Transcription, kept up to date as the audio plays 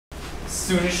As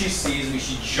soon as she sees me,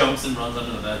 she jumps and runs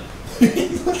under the bed.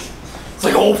 It's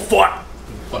like, oh fuck!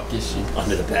 The fuck is she?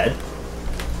 Under the bed?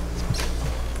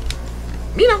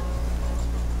 Mina!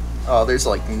 Oh, there's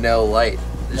like no light.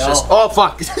 It's No. just. Oh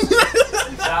fuck! We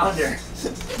found her.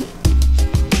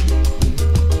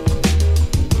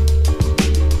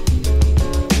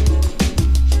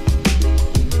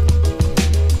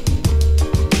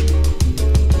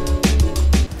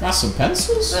 Got some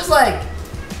pencils? There's like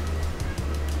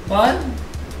 1,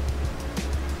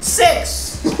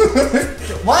 6.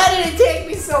 Why did it take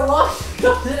me so long to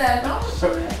come to that number?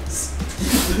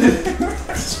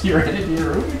 You're in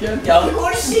your room again? Yeah, of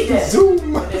course she did.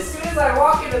 Zoom! As soon as I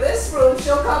walk into this room,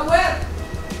 she'll come with.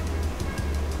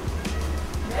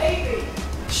 Maybe.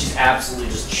 She's absolutely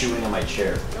just chewing on my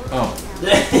chair. Oh.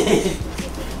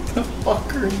 The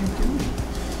fuck are you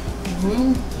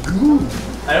doing? Goo.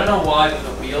 I don't know why, but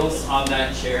the wheels on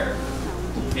that chair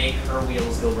make her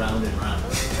wheels go round and round.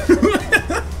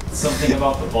 Something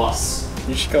about the bus.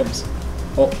 Here she comes.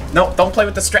 Oh, no, don't play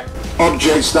with the strap.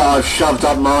 Objects that I've shoved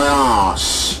up my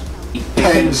ass.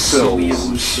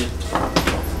 Pencils.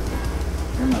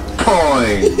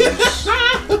 Coins.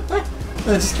 I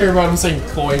just care about him saying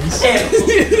coins. I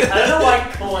don't know why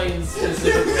coins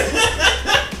specifically.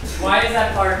 Why is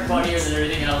that part funnier than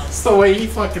everything else? It's the way he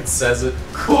fucking says it.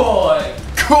 Coins.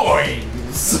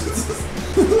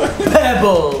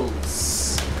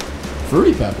 Pebbles.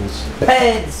 Fruity Pebbles.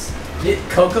 Peds.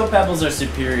 Cocoa Pebbles are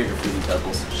superior to Fruity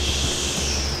Pebbles.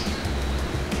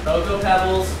 Cocoa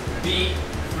Pebbles beat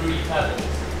Fruity Pebbles.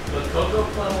 But Cocoa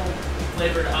Pebble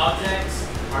flavored objects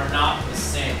are not the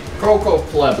same. Cocoa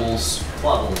Plebbles.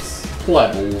 Plebbles.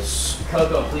 Plebbles.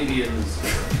 Cocoa Plebeians.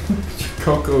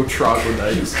 Cocoa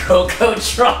Troglodytes. Cocoa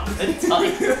Troglodytes.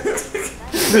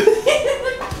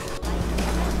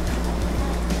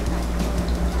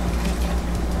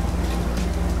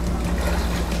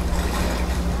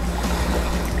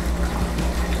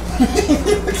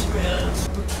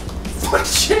 Fuck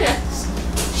chance!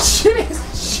 Shit!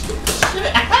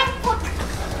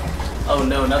 Oh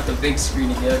no, not the big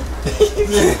screen again.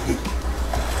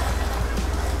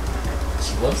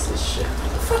 She loves this shit.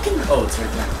 Fucking. Oh, it's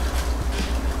right there.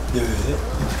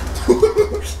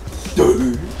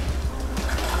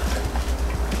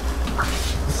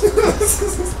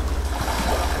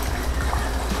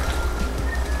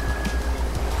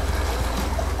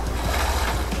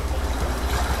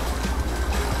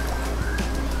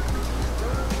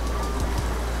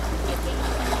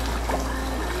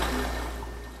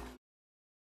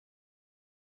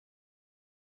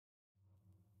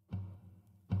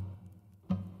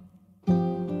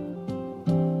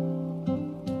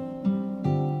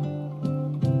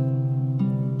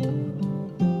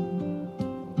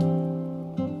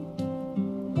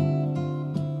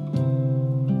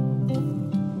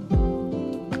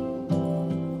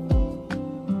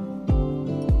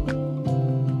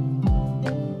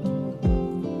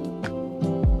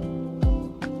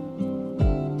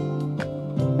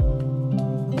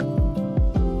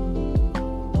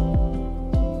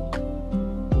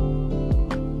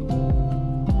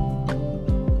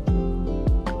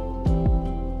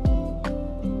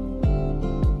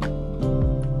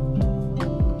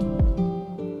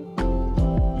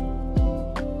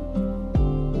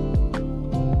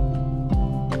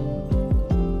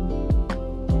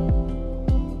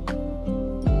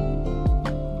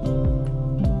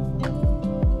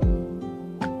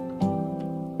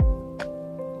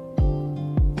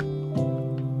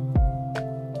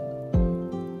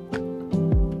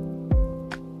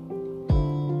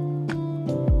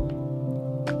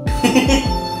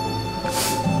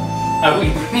 Are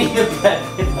we bringing it back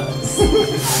with us?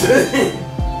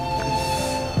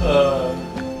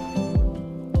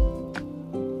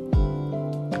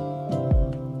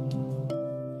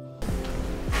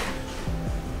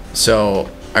 So,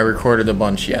 I recorded a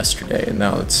bunch yesterday, and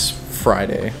now it's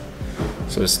Friday.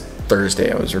 So it's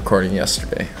Thursday, I was recording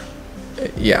yesterday.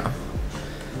 Yeah.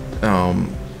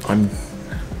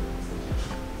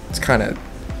 It's kind of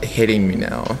hitting me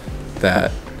now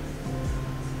that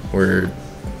we're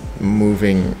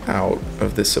moving out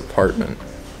of this apartment.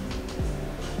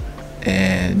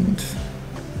 And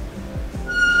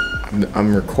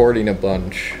I'm recording a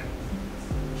bunch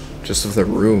just of the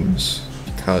rooms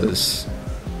because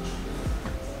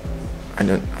I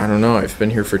don't know, I've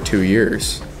been here for 2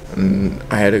 years and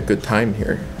I had a good time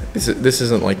here. This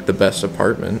isn't like the best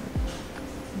apartment.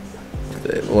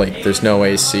 Like there's no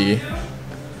AC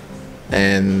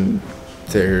and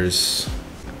there's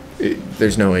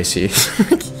no AC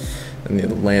and the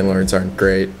landlords aren't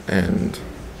great and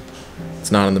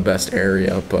it's not in the best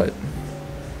area, but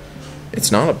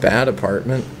it's not a bad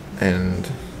apartment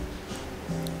and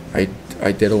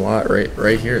I did a lot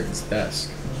right here at this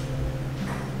desk.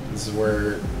 This is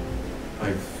where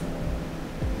I've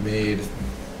made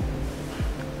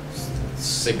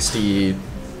 60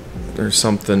 or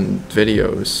something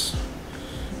videos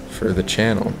for the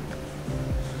channel.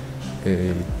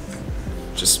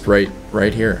 Just right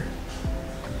here.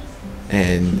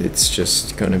 And it's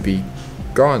just gonna be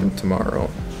gone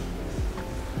tomorrow.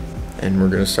 And we're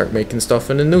gonna start making stuff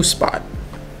in a new spot.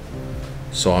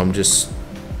 So I'm just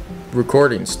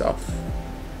recording stuff.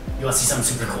 You wanna see something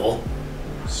super cool?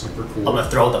 Super cool. I'm gonna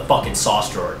throw out the fucking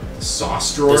sauce drawer. The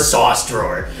sauce drawer? The sauce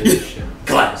drawer.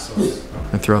 Come on.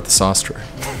 I threw out the sauce drawer.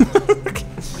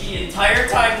 The entire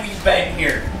time we've been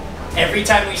here, every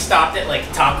time we stopped at like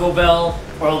Taco Bell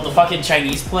or the fucking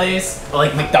Chinese place or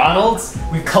like McDonald's,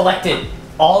 we've collected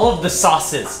all of the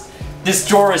sauces. This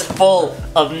drawer is full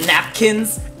of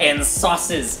napkins and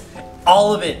sauces.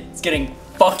 All of it is getting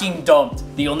fucking dumped.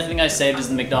 The only thing I saved is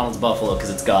the McDonald's Buffalo because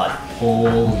it's gone.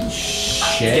 Holy shit.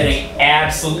 It's getting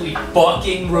absolutely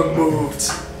fucking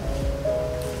removed.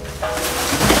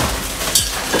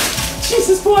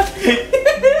 Jesus, what?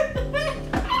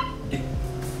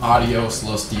 Adios,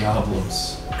 Los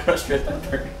Diablos. Crushed red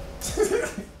pepper.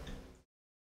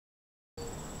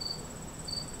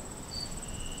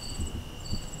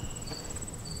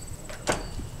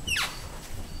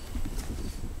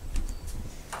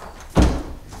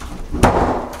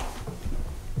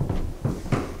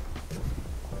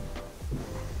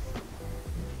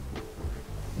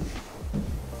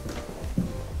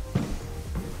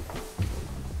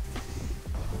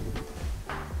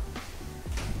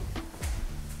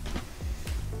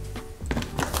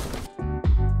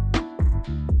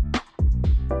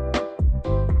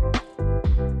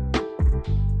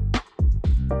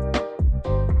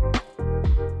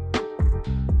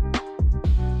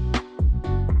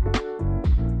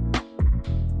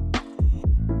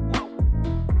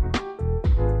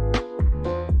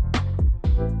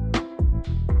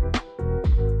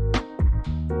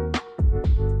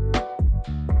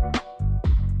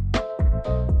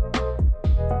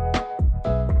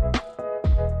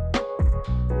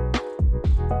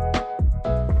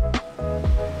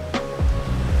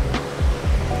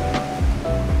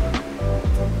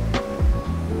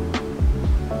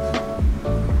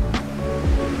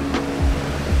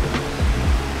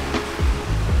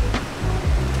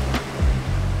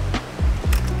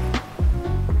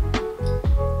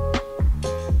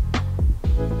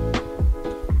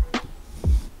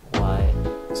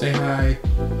 Say hi.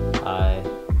 Hi.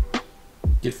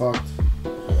 Get fucked.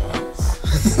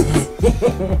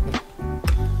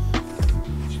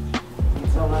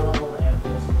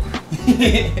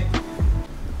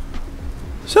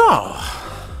 So,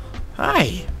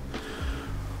 hi.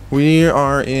 We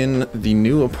are in the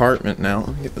new apartment now.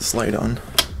 Let me get this light on.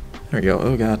 There we go.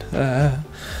 Oh god.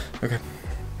 Okay.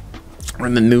 We're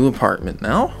in the new apartment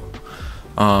now.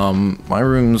 My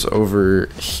room's over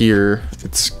here.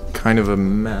 It's kind of a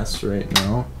mess right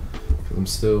now. I'm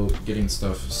still getting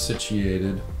stuff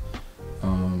situated.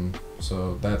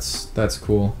 So that's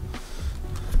cool.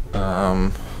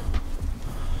 The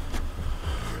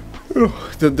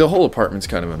whole apartment's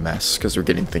kind of a mess because we're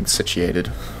getting things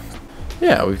situated.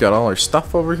 Yeah, we've got all our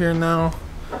stuff over here now.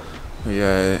 We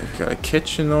got a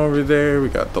kitchen over there. We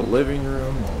got the living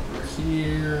room over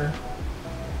here.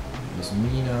 There's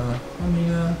Mina. Hi,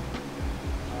 Mina.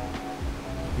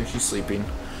 Here she's sleeping.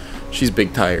 She's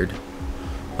big tired.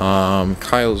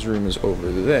 Kyle's room is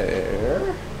over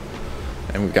there.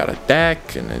 And we've got a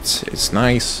deck, and it's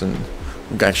nice, and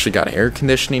we've actually got air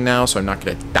conditioning now, so I'm not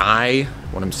gonna die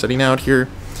when I'm sitting out here.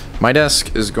 My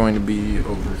desk is going to be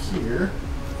over here.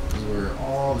 This is where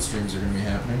all the streams are gonna be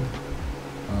happening.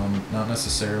 Not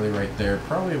necessarily right there,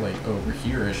 probably like over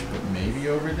here-ish, but maybe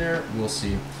over there. We'll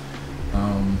see.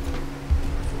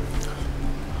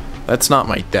 That's not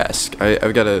my desk.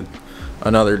 I've got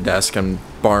another desk. I'm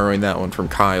borrowing that one from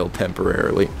Kyle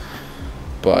temporarily.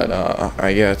 But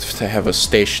I got to have a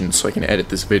station so I can edit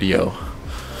this video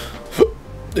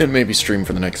and maybe stream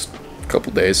for the next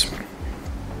couple days.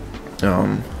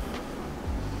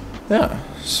 Yeah,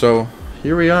 so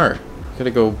here we are.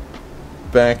 Gotta go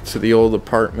back to the old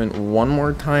apartment one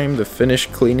more time to finish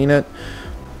cleaning it.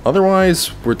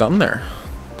 Otherwise, we're done there.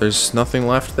 There's nothing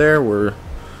left there. We're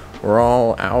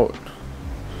all out.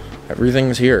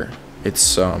 Everything's here.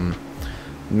 It's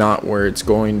not where it's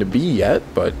going to be yet,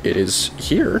 but it is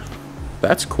here.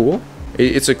 That's cool.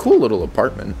 It's a cool little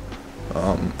apartment.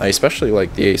 I especially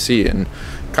like the AC, and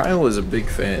Kyle is a big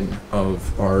fan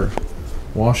of our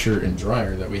washer and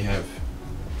dryer that we have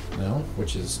now,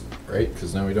 which is great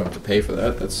because now we don't have to pay for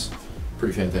that. That's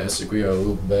pretty fantastic. We got a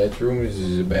little bathroom. This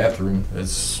is a bathroom.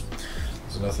 There's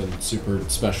nothing super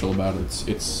special about it.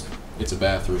 It's a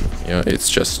bathroom. You know, it's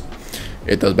just,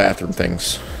 it does bathroom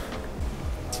things.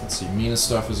 Let's see, Mina's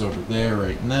stuff is over there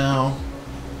right now.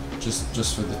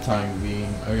 Just for the time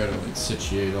being. I gotta like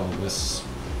situate all this.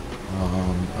 I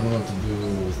don't know what to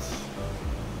do with.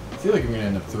 I feel like I'm gonna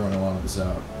end up throwing a lot of this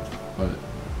out, but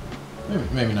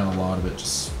maybe not a lot of it.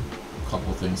 Just a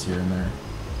couple things here and there.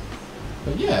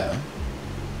 But yeah,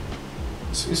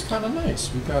 it's kind of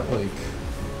nice. We got like,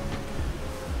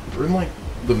 we're in like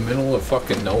the middle of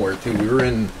fucking nowhere too. We were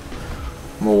in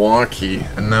Milwaukee,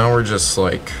 and now we're just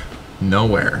like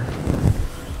nowhere,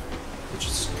 which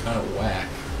is kind of whack.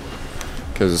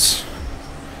 Because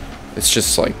it's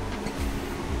just like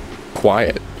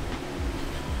quiet.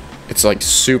 It's like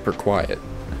super quiet.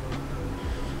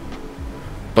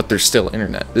 But there's still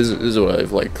internet. This is what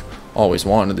I've like always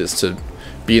wanted, is to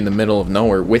be in the middle of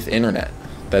nowhere with internet.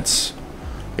 It's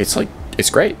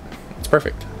great. It's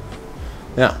perfect.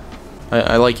 Yeah.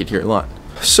 I like it here a lot.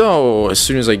 So, as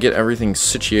soon as I get everything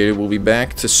situated, we'll be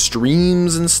back to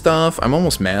streams and stuff. I'm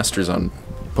almost masters on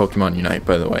Pokemon Unite,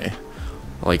 by the way.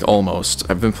 Like, almost.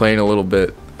 I've been playing a little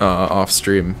bit off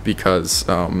stream because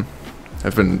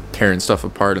I've been tearing stuff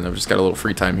apart and I've just got a little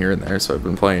free time here and there, so I've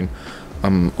been playing.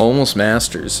 I'm almost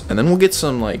masters. And then we'll get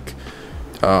some, like,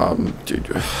 dude,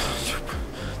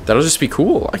 that'll just be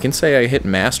cool. I can say I hit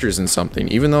masters in something,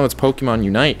 even though it's Pokemon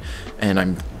Unite and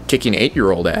I'm kicking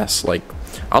 8-year-old ass. Like,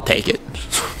 I'll take it.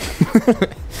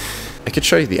 I could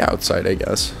show you the outside, I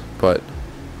guess, but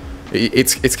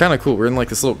it's kind of cool. We're in like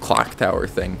this little clock tower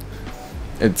thing.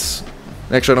 It's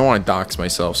actually, I don't want to dox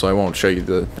myself, so I won't show you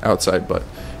the outside, but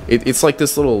it's like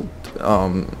this little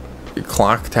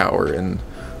clock tower, and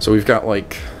so we've got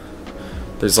like,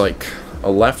 there's like a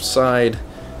left side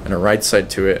and a right side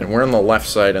to it, and we're on the left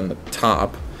side and the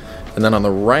top, and then on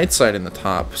the right side and the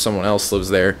top, someone else lives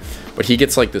there, but he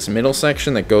gets like this middle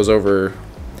section that goes over.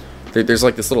 There's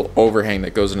like this little overhang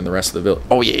that goes into the rest of the village.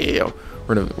 Oh yeah.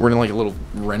 We're in like a little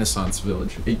Renaissance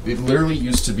village. It literally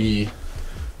used to be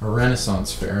a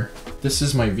Renaissance fair. This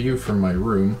is my view from my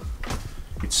room.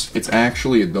 It's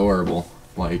actually adorable.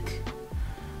 Like,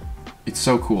 it's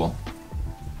so cool.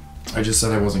 I just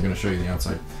said I wasn't gonna show you the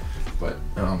outside, but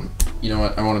you know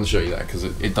what? I wanted to show you that because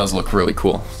it does look really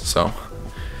cool. So,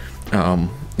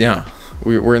 yeah,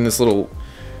 we're in this little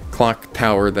clock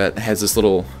tower that has this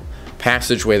little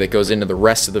passageway that goes into the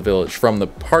rest of the village from the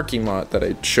parking lot that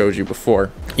I showed you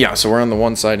before. Yeah, so we're on the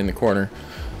one side in the corner,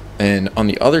 and on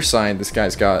the other side, this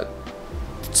guy's got,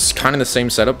 it's kind of the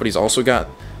same setup, but he's also got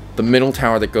the middle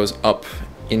tower that goes up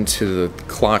into the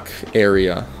clock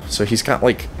area. So he's got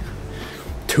like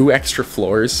 2 extra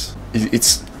floors.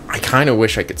 I kind of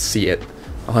wish I could see it.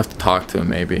 I'll have to talk to him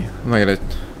maybe. I'm not gonna,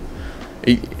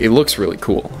 it looks really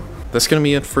cool. That's gonna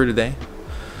be it for today.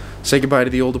 Say goodbye to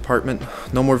the old apartment.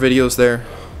 No more videos there.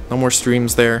 No more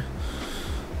streams there.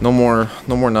 No more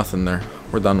nothing there.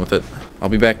 We're done with it. I'll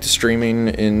be back to streaming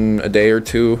in a day or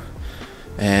 2.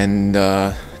 And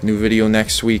new video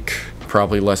next week.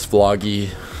 Probably less vloggy.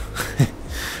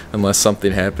 Unless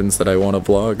something happens that I want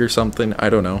to vlog or something. I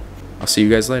don't know. I'll see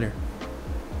you guys later.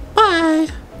 Bye!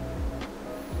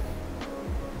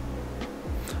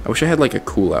 I wish I had like a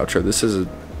cool outro. This is a...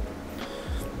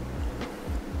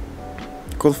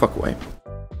 Go the fuck away.